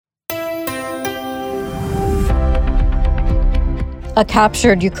A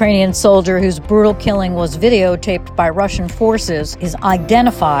captured Ukrainian soldier whose brutal killing was videotaped by Russian forces is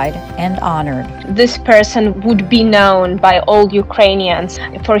identified and honored. This person would be known by all Ukrainians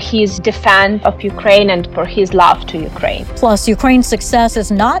for his defense of Ukraine and for his love to Ukraine. Plus, Ukraine's success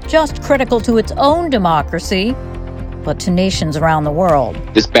is not just critical to its own democracy, but to nations around the world.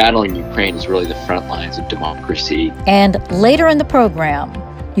 This battle in Ukraine is really the front lines of democracy. And later in the program,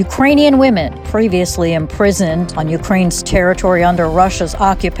 Ukrainian women previously imprisoned on Ukraine's territory under Russia's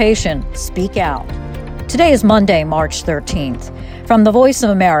occupation speak out. Today is Monday, March 13th. From the Voice of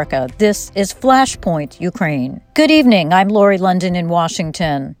America, this is FLASHPOINT, Ukraine. Good evening. I'm Lori London in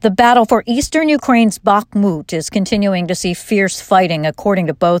Washington. The battle for eastern Ukraine's Bakhmut is continuing to see fierce fighting, according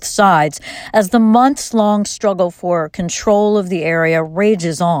to both sides, as the months-long struggle for control of the area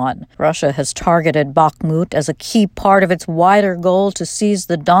rages on. Russia has targeted Bakhmut as a key part of its wider goal to seize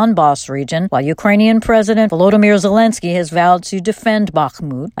the Donbas region, while Ukrainian President Volodymyr Zelensky has vowed to defend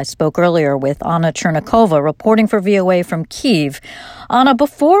Bakhmut. I spoke earlier with Anna Chernikova, reporting for VOA from Kyiv. Anna,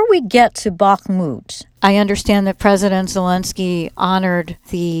 before we get to Bakhmut, I understand that President Zelensky honored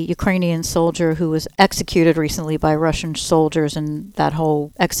the Ukrainian soldier who was executed recently by Russian soldiers, and that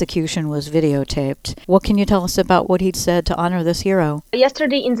whole execution was videotaped. What can you tell us about what he'd said to honor this hero?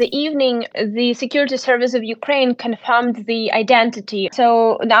 Yesterday in the evening, the Security Service of Ukraine confirmed the identity.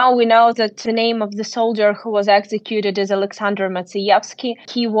 So now we know that the name of the soldier who was executed is Alexander Matsievsky.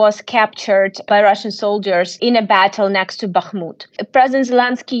 He was captured by Russian soldiers in a battle next to Bakhmut. President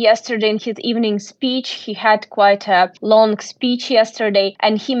Zelensky yesterday in his evening speech, he had quite a long speech yesterday,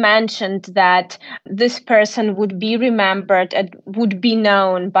 and he mentioned that this person would be remembered and would be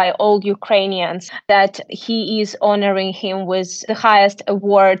known by all Ukrainians, that he is honoring him with the highest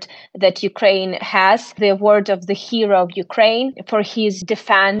award that Ukraine has, the award of the hero of Ukraine, for his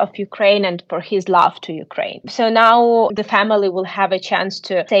defense of Ukraine and for his love to Ukraine. So now the family will have a chance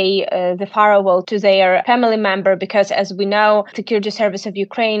to say the farewell to their family member, because as we know, Security Service of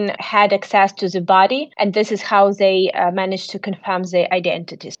Ukraine had access to the body, and this is how they managed to confirm their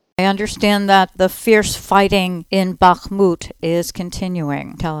identities. I understand that the fierce fighting in Bakhmut is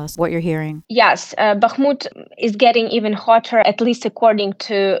continuing. Tell us what you're hearing. Yes, Bakhmut is getting even hotter, at least according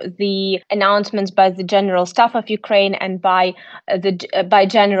to the announcements by the General Staff of Ukraine and by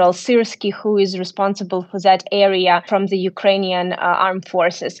General Syrsky, who is responsible for that area from the Ukrainian armed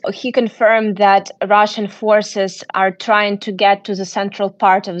forces. He confirmed that Russian forces are trying to get to the central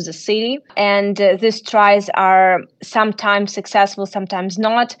part of the city, and these tries are sometimes successful, sometimes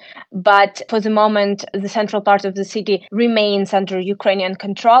not. But for the moment, the central part of the city remains under Ukrainian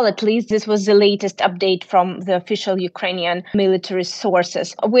control. At least this was the latest update from the official Ukrainian military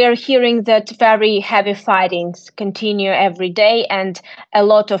sources. We are hearing that very heavy fightings continue every day, and a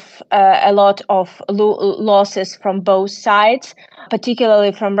lot of losses from both sides,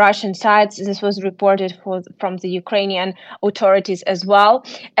 particularly from Russian sides. This was reported from the Ukrainian authorities as well.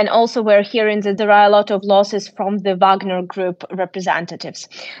 And also we're hearing that there are a lot of losses from the Wagner Group representatives.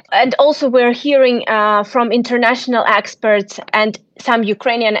 And also we're hearing from international experts and some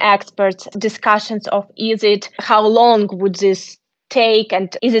Ukrainian experts discussions of how long would this take,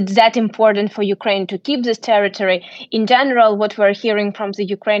 and is it that important for Ukraine to keep this territory? In general, what we're hearing from the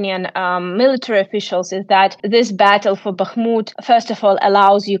Ukrainian military officials is that this battle for Bakhmut, first of all,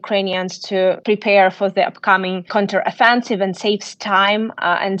 allows Ukrainians to prepare for the upcoming counteroffensive and saves time,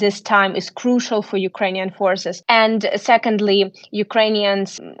 and this time is crucial for Ukrainian forces. And secondly,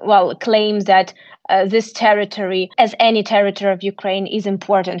 Ukrainians, claim that this territory, as any territory of Ukraine, is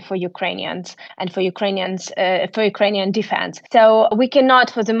important for Ukrainians and for Ukrainian defense. So we cannot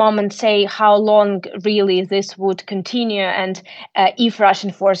for the moment say how long really this would continue, and if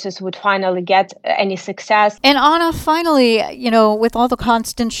Russian forces would finally get any success. And Anna, finally, with all the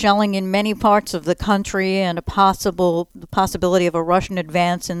constant shelling in many parts of the country and the possibility of a Russian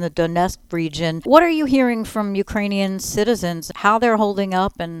advance in the Donetsk region, what are you hearing from Ukrainian citizens, how they're holding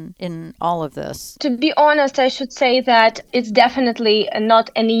up in all of this? To be honest, I should say that it's definitely not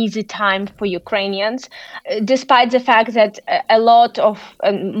an easy time for Ukrainians, despite the fact that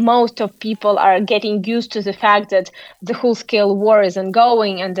most of people are getting used to the fact that the whole-scale war is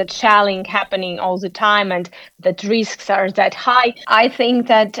ongoing and that shelling happening all the time and that risks are that high. I think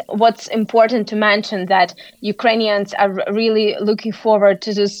that what's important to mention that Ukrainians are really looking forward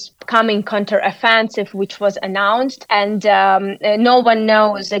to this coming counteroffensive, which was announced, and no one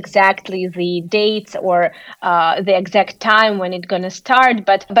knows exactly the date dates or the exact time when it's going to start,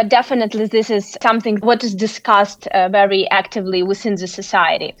 but definitely this is something what is discussed very actively within the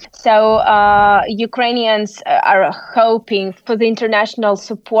society. So Ukrainians are hoping for the international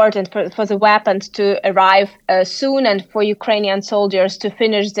support and for the weapons to arrive soon, and for Ukrainian soldiers to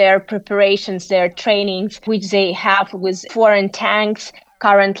finish their preparations, their trainings, which they have with foreign tanks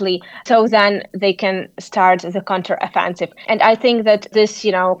currently, so then they can start the counteroffensive. And I think that this,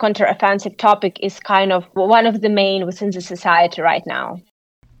 counteroffensive topic is kind of one of the main within the society right now.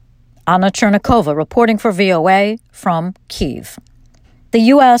 Anna Chernikova reporting for VOA from Kyiv. The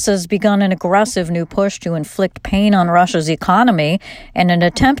U.S. has begun an aggressive new push to inflict pain on Russia's economy in an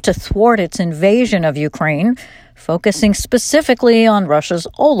attempt to thwart its invasion of Ukraine, focusing specifically on Russia's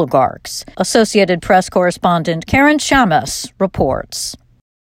oligarchs. Associated Press correspondent Karen Shamas reports.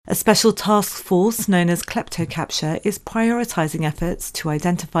 A special task force known as Kleptocapture is prioritizing efforts to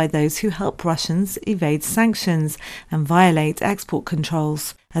identify those who help Russians evade sanctions and violate export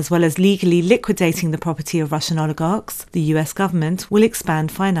controls. As well as legally liquidating the property of Russian oligarchs, the US government will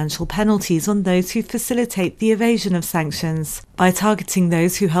expand financial penalties on those who facilitate the evasion of sanctions. By targeting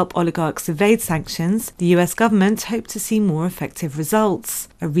those who help oligarchs evade sanctions, the US government hoped to see more effective results.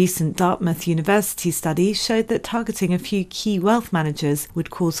 A recent Dartmouth University study showed that targeting a few key wealth managers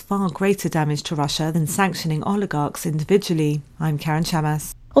would cause far greater damage to Russia than sanctioning oligarchs individually. I'm Karen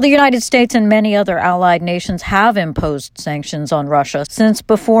Shamas. Well, the United States and many other allied nations have imposed sanctions on Russia since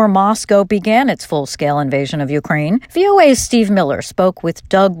before Moscow began its full-scale invasion of Ukraine. VOA's Steve Miller spoke with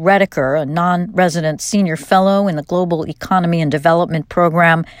Doug Redeker, a non-resident senior fellow in the Global Economy and Development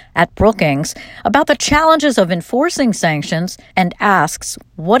Program at Brookings, about the challenges of enforcing sanctions and asks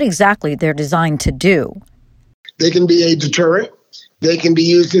what exactly they're designed to do. They can be a deterrent, they can be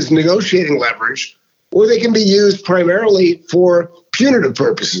used as negotiating leverage, or they can be used primarily for punitive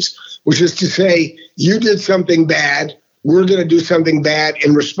purposes, which is to say, you did something bad, we're going to do something bad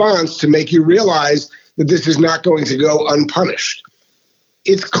in response to make you realize that this is not going to go unpunished.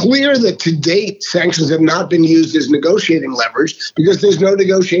 It's clear that to date, sanctions have not been used as negotiating leverage because there's no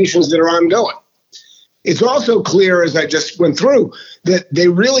negotiations that are ongoing. It's also clear, as I just went through, that they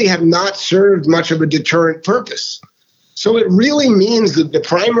really have not served much of a deterrent purpose. So it really means that the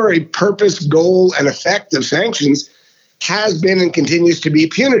primary purpose, goal, and effect of sanctions has been and continues to be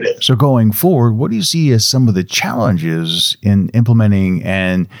punitive. So going forward, what do you see as some of the challenges in implementing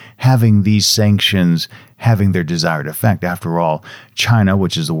and having these sanctions having their desired effect? After all, China,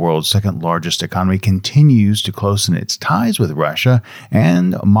 which is the world's second largest economy, continues to close its ties with Russia,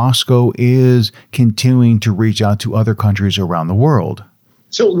 and Moscow is continuing to reach out to other countries around the world.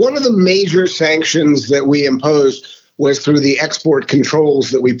 So one of the major sanctions that we imposed was through the export controls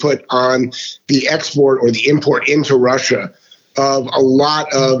that we put on the export or the import into Russia of a lot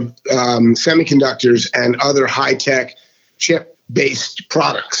of semiconductors and other high-tech chip-based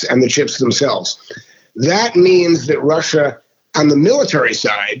products and the chips themselves. That means that Russia, on the military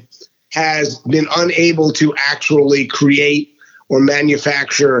side, has been unable to actually create or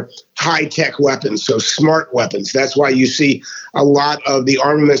manufacture high-tech weapons, so smart weapons. That's why you see a lot of the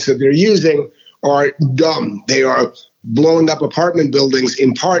armaments that they're using are dumb. They are blowing up apartment buildings,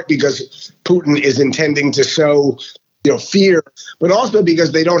 in part because Putin is intending to sow fear, but also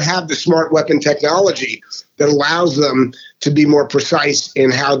because they don't have the smart weapon technology that allows them to be more precise in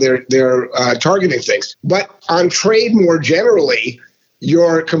how they're targeting things. But on trade more generally,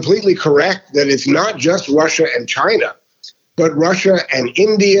 you're completely correct that it's not just Russia and China, but Russia and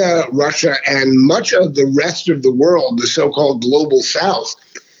India, Russia and much of the rest of the world, the so-called global south,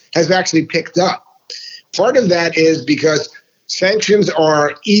 has actually picked up. Part of that is because sanctions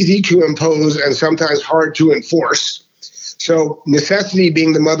are easy to impose and sometimes hard to enforce. So necessity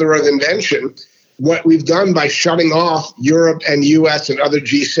being the mother of invention, what we've done by shutting off Europe and US and other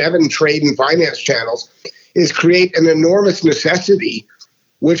G7 trade and finance channels is create an enormous necessity,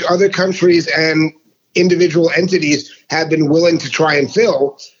 which other countries and individual entities have been willing to try and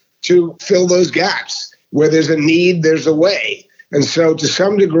fill those gaps. Where there's a need, there's a way. And so to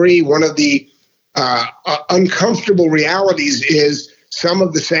some degree, one of the uncomfortable realities is some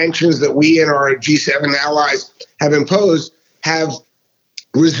of the sanctions that we and our G7 allies have imposed have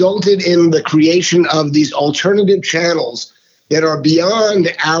resulted in the creation of these alternative channels that are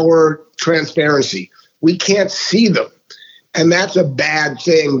beyond our transparency. We can't see them. And that's a bad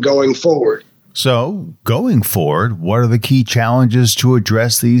thing going forward. So, going forward, what are the key challenges to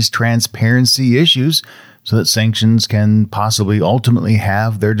address these transparency issues so that sanctions can possibly ultimately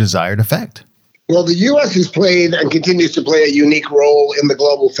have their desired effect? Well, the U.S. has played and continues to play a unique role in the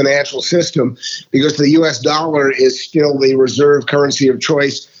global financial system because the U.S. dollar is still the reserve currency of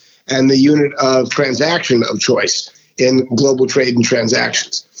choice and the unit of transaction of choice in global trade and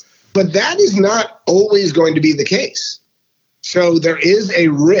transactions. But that is not always going to be the case. So there is a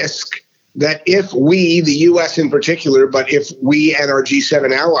risk that if we, the U.S. in particular, but if we and our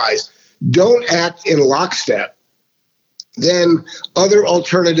G7 allies don't act in lockstep, then other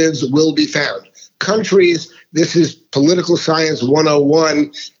alternatives will be found. Countries, this is political science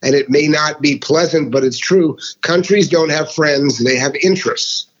 101, and it may not be pleasant, but it's true. Countries don't have friends, they have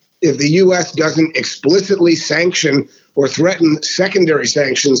interests. If the U.S. doesn't explicitly sanction or threaten secondary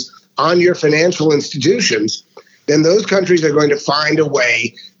sanctions on your financial institutions, then those countries are going to find a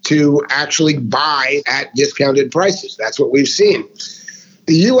way to actually buy at discounted prices. That's what we've seen.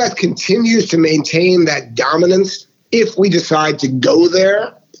 The U.S. continues to maintain that dominance if we decide to go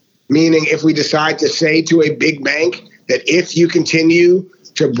there, meaning if we decide to say to a big bank that if you continue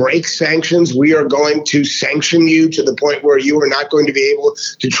to break sanctions, we are going to sanction you to the point where you are not going to be able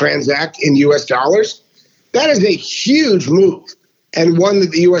to transact in U.S. dollars. That is a huge move, and one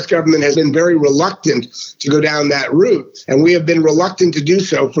that the U.S. government has been very reluctant to go down that route, and we have been reluctant to do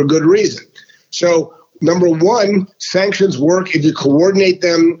so for good reason. So, number one, sanctions work if you coordinate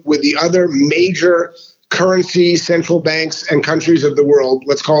them with the other major currency central banks and countries of the world.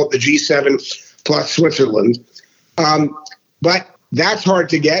 Let's call it the G7 plus Switzerland. But that's hard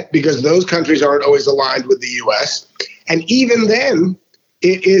to get because those countries aren't always aligned with the U.S. And even then,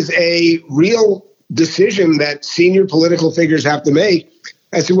 it is a real decision that senior political figures have to make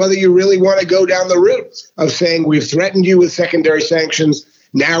as to whether you really want to go down the route of saying we've threatened you with secondary sanctions,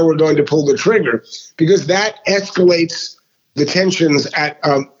 now we're going to pull the trigger, because that escalates the tensions at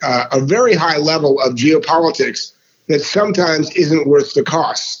a very high level of geopolitics that sometimes isn't worth the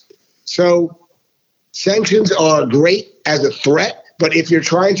cost. So sanctions are great as a threat, but if you're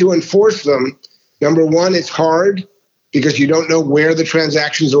trying to enforce them, number one, it's hard because you don't know where the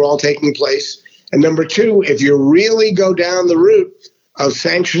transactions are all taking place. And number two, if you really go down the route of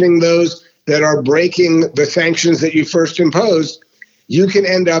sanctioning those that are breaking the sanctions that you first imposed, you can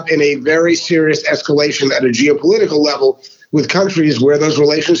end up in a very serious escalation at a geopolitical level with countries where those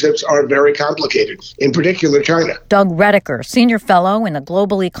relationships are very complicated, in particular China. Doug Redeker, Senior Fellow in the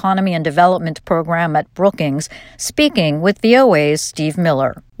Global Economy and Development Program at Brookings, speaking with VOA's Steve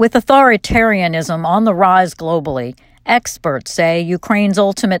Miller. With authoritarianism on the rise globally, experts say Ukraine's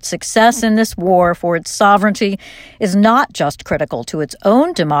ultimate success in this war for its sovereignty is not just critical to its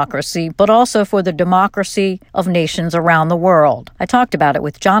own democracy, but also for the democracy of nations around the world. I talked about it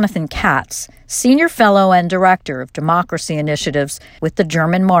with Jonathan Katz, Senior Fellow and Director of Democracy Initiatives with the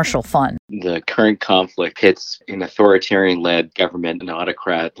German Marshall Fund. The current conflict hits an authoritarian-led government, an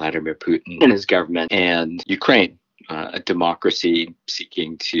autocrat, Vladimir Putin, and his government, and Ukraine, a democracy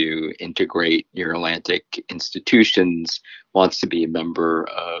seeking to integrate Euro-Atlantic institutions, wants to be a member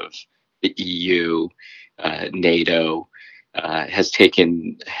of the EU, NATO, has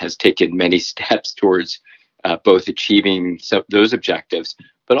taken many steps towards both achieving those objectives,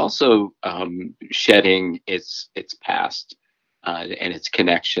 but also shedding its past and its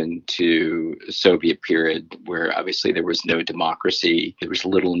connection to the Soviet period, where obviously there was no democracy. There was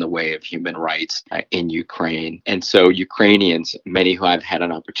little in the way of human rights in Ukraine. And so Ukrainians, many who I've had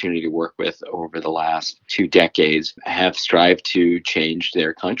an opportunity to work with over the last 2 decades, have strived to change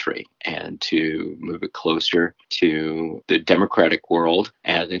their country and to move it closer to the democratic world.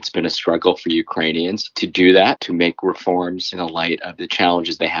 And it's been a struggle for Ukrainians to do that, to make reforms in the light of the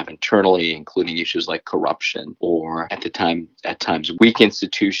challenges they have internally, including issues like corruption or at times weak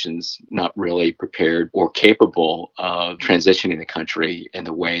institutions not really prepared or capable of transitioning the country in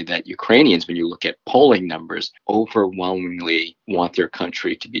the way that Ukrainians, when you look at polling numbers, overwhelmingly want their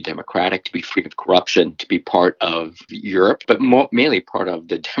country to be democratic, to be free of corruption, to be part of Europe, but mainly part of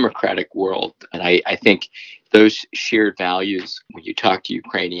the democratic world. And I think those shared values, when you talk to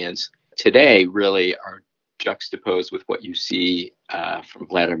Ukrainians today, really are juxtaposed with what you see from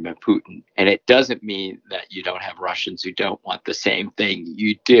Vladimir Putin. And it doesn't mean that you don't have Russians who don't want the same thing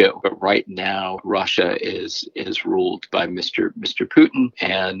you do. But right now, Russia is ruled by Mr. Putin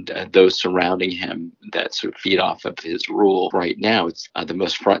and those surrounding him that sort of feed off of his rule. Right now, it's the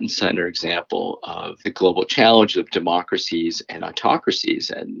most front and center example of the global challenge of democracies and autocracies.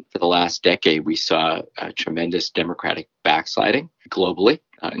 And for the last decade, we saw a tremendous democratic backsliding globally,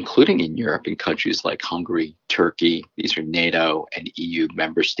 including in Europe, in countries like Hungary, Turkey. These are NATO and EU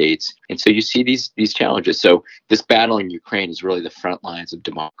member states. And so you see these challenges. So this battle in Ukraine is really the front lines of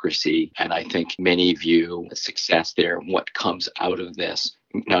democracy. And I think many view success there, what comes out of this,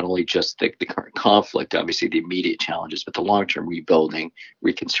 not only just the current conflict, obviously the immediate challenges, but the long-term rebuilding,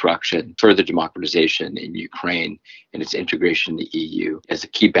 reconstruction, further democratization in Ukraine and its integration in the EU as a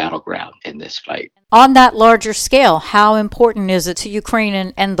key battleground in this fight. On that larger scale, how important is it to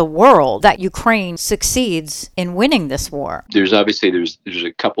Ukraine and the world that Ukraine succeeds in winning this war? There's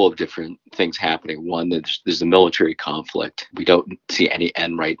a couple of different things happening. One, there's a military conflict. We don't see any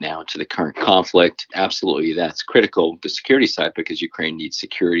end right now to the current conflict. Absolutely, that's critical. The security side, because Ukraine needs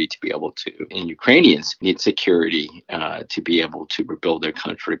security to be able to, and Ukrainians need security to be able to rebuild their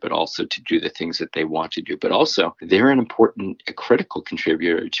country, but also to do the things that they want to do. But also, they're an important, a critical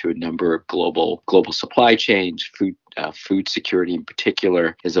contributor to a number of global supply chains. Food security in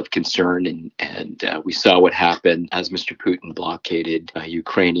particular is of concern, and we saw what happened as Mr. Putin blockaded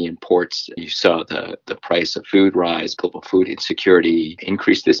Ukrainian ports. You saw the price of food rise, global food insecurity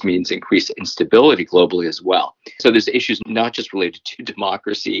increase. This means increased instability globally as well. So there's issues not just related to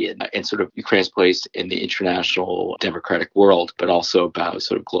democracy and sort of Ukraine's place in the international democratic world, but also about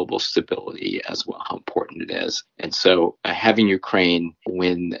sort of global stability as well, how important it is. And so having Ukraine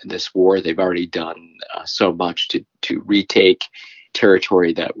win this war, they've already done so much to retake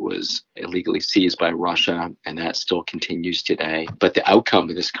territory that was illegally seized by Russia, and that still continues today. But the outcome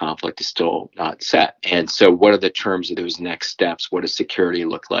of this conflict is still not set. And so what are the terms of those next steps? What does security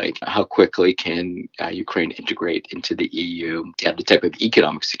look like? How quickly can Ukraine integrate into the EU to have the type of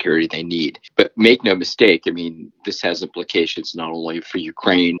economic security they need? But make no mistake, I mean, this has implications not only for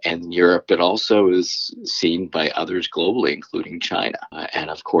Ukraine and Europe, but also is seen by others globally, including China. And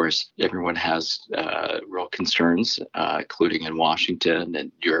of course, everyone has real concerns, including in Washington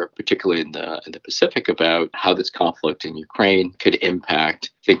and Europe, particularly in the Pacific, about how this conflict in Ukraine could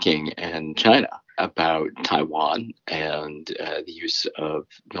impact thinking in China about Taiwan and the use of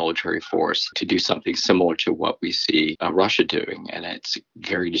military force to do something similar to what we see Russia doing. And it's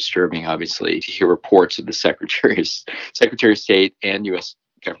very disturbing, obviously, to hear reports of the Secretary of State and U.S.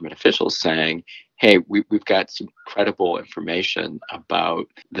 government officials saying, hey, we've got some credible information about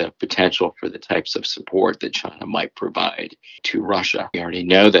the potential for the types of support that China might provide to Russia. We already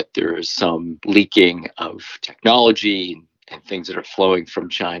know that there is some leaking of technology and things that are flowing from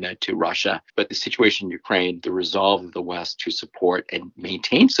China to Russia. But the situation in Ukraine, the resolve of the West to support and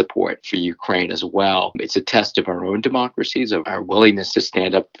maintain support for Ukraine as well, it's a test of our own democracies, of our willingness to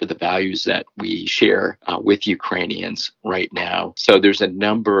stand up for the values that we share with Ukrainians right now. So there's a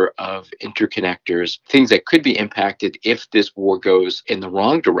number of interconnectors, things that could be impacted if this war goes in the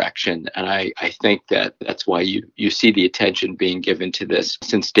wrong direction. And I think that's why you see the attention being given to this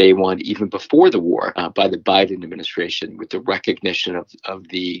since day one, even before the war, by the Biden administration, with the recognition of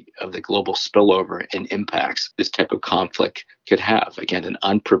the global spillover and impacts this type of conflict could have. Again, an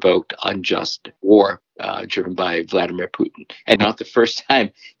unprovoked, unjust war driven by Vladimir Putin. And not the first time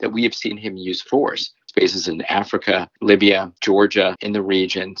that we have seen him use force. Spaces in Africa, Libya, Georgia, in the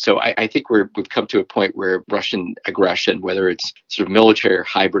region. So I think we've come to a point where Russian aggression, whether it's sort of military or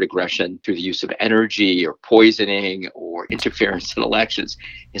hybrid aggression through the use of energy or poisoning or interference in elections,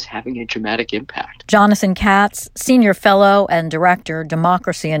 is having a dramatic impact. Jonathan Katz, Senior Fellow and Director,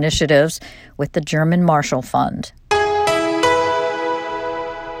 Democracy Initiatives with the German Marshall Fund.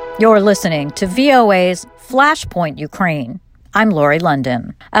 You're listening to VOA's Flashpoint Ukraine. I'm Lori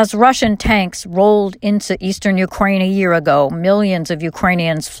London. As Russian tanks rolled into eastern Ukraine a year ago, millions of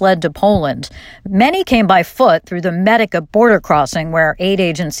Ukrainians fled to Poland. Many came by foot through the Medica border crossing, where aid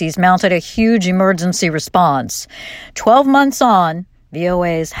agencies mounted a huge emergency response. 12 months on,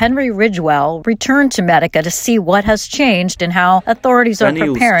 VOA's Henry Ridgewell returned to Medica to see what has changed and how authorities are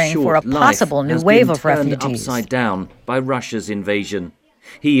preparing for a possible new wave of refugees. Upside down by Russia's invasion.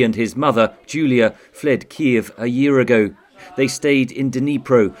 He and his mother, Julia, fled Kiev a year ago. They stayed in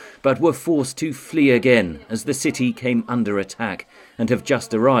Dnipro, but were forced to flee again as the city came under attack, and have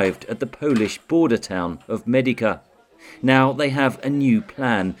just arrived at the Polish border town of Medica. Now they have a new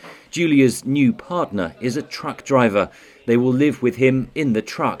plan. Julia's new partner is a truck driver. They will live with him in the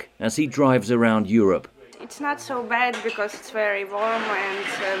truck as he drives around Europe. It's not so bad because it's very warm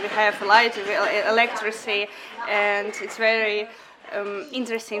and we have light, electricity, and it's very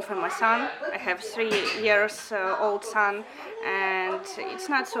interesting for my son. I have 3 years old son, and it's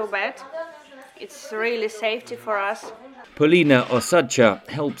not so bad. It's really safety for us. Polina Osadcha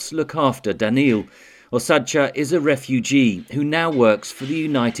helps look after Daniil. Osadcha is a refugee who now works for the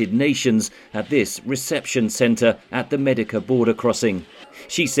United Nations at this reception centre at the Medica border crossing.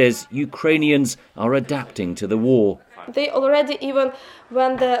 She says Ukrainians are adapting to the war. They already, even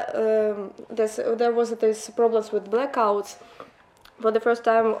when there was this problems with blackouts, For the first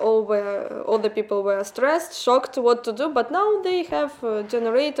time, all the people were stressed, shocked what to do, but now they have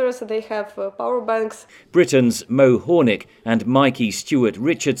generators, they have power banks. Britain's Mo Hornick and Mikey Stewart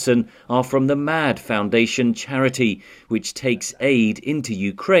Richardson are from the MAD Foundation charity, which takes aid into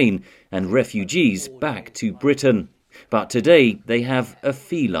Ukraine and refugees back to Britain. But today they have a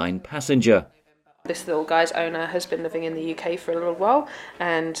feline passenger. This little guy's owner has been living in the UK for a little while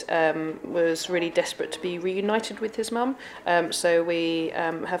and was really desperate to be reunited with his mum. So we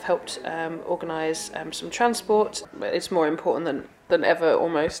have helped organise some transport. It's more important than ever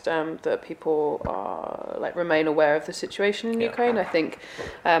almost that people remain aware of the situation in Ukraine. I think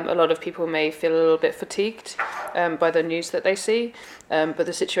a lot of people may feel a little bit fatigued by the news that they see, but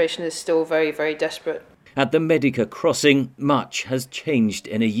the situation is still very, very desperate. At the Medica crossing, much has changed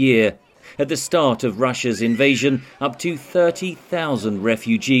in a year. At the start of Russia's invasion, up to 30,000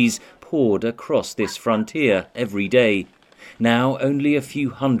 refugees poured across this frontier every day. Now only a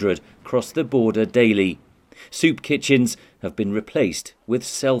few hundred cross the border daily. Soup kitchens have been replaced with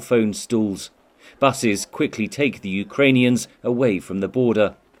cell phone stools. Buses quickly take the Ukrainians away from the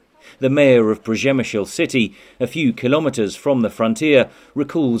border. The mayor of Przemysl city, a few kilometres from the frontier,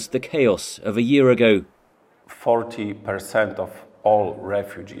 recalls the chaos of a year ago. 40% of all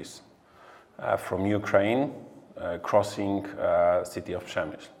refugees from Ukraine crossing city of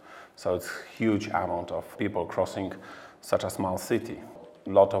Przemysl. So it's a huge amount of people crossing such a small city. A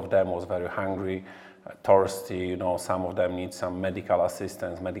lot of them was very hungry, thirsty, some of them need some medical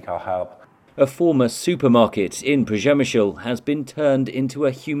assistance, medical help. A former supermarket in Przemysl has been turned into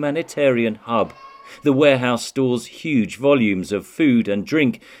a humanitarian hub. The warehouse stores huge volumes of food and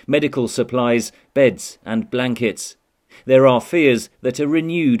drink, medical supplies, beds and blankets. There are fears that a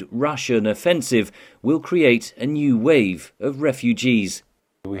renewed Russian offensive will create a new wave of refugees.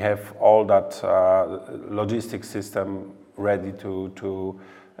 We have all that logistics system ready to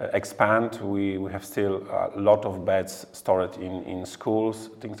expand. We have still a lot of beds stored in schools,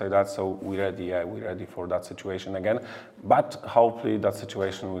 things like that. So we're ready for that situation again. But hopefully that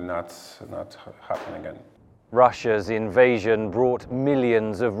situation will not happen again. Russia's invasion brought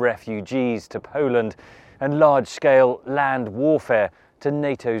millions of refugees to Poland and large-scale land warfare to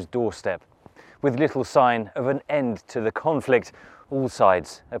NATO's doorstep. With little sign of an end to the conflict, all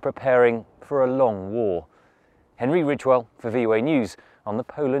sides are preparing for a long war. Henry Ridgewell for VOA News on the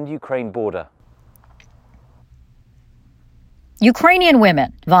Poland-Ukraine border. Ukrainian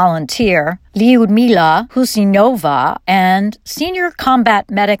women volunteer Lyudmila Husinova and senior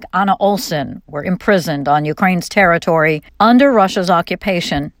combat medic Anna Olsen were imprisoned on Ukraine's territory under Russia's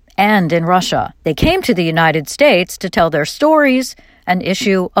occupation and in Russia. They came to the United States to tell their stories and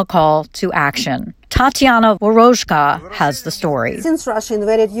issue a call to action. Tatiana Vorozhka has the story. Since Russia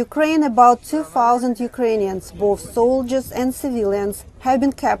invaded Ukraine, about 2,000 Ukrainians, both soldiers and civilians, have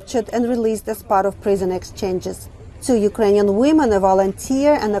been captured and released as part of prison exchanges. 2 Ukrainian women, a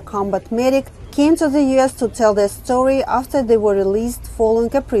volunteer and a combat medic, came to the U.S. to tell their story after they were released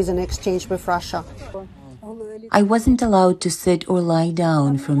following a prison exchange with Russia. I wasn't allowed to sit or lie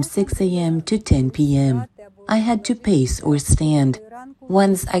down from 6 a.m. to 10 p.m. I had to pace or stand.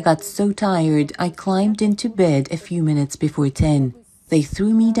 Once I got so tired, I climbed into bed a few minutes before 10. They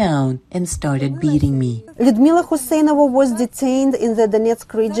threw me down and started beating me. Lyudmila Husinova was detained in the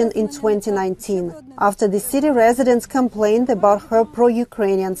Donetsk region in 2019 after the city residents complained about her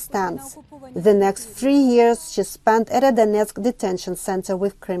pro-Ukrainian stance. The next 3 years she spent at a Donetsk detention center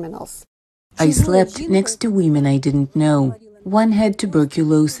with criminals. I slept next to women I didn't know. One had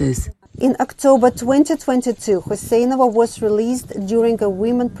tuberculosis. In October 2022, Husinova was released during a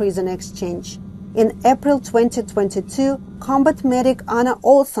women prison exchange. In April 2022, combat medic Anna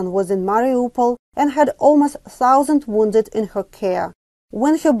Olsen was in Mariupol and had almost 1,000 wounded in her care.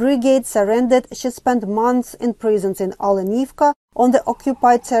 When her brigade surrendered, she spent months in prisons in Olenivka, on the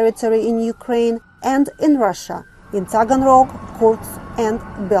occupied territory in Ukraine, and in Russia, in Taganrog, Kursk, and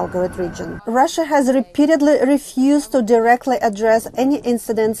Belgorod region. Russia has repeatedly refused to directly address any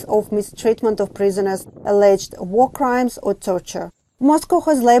incidents of mistreatment of prisoners, alleged war crimes or torture. Moscow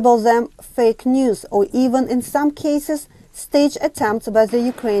has labeled them fake news or even, in some cases, staged attempts by the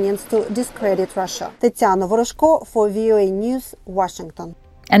Ukrainians to discredit Russia. Tatiana Vorozhka for VOA News, Washington.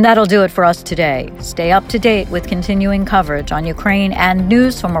 And that'll do it for us today. Stay up to date with continuing coverage on Ukraine and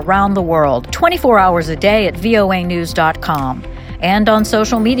news from around the world 24 hours a day at voanews.com. And on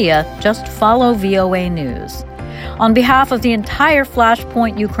social media, just follow VOA News. On behalf of the entire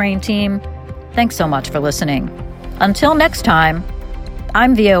FLASHPOINT Ukraine team, thanks so much for listening. Until next time,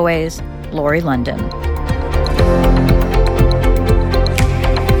 I'm VOA's Lori London.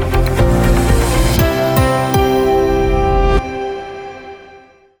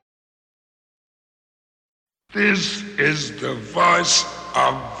 This is the voice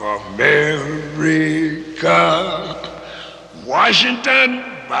of America. Washington,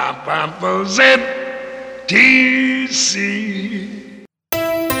 Z, DC.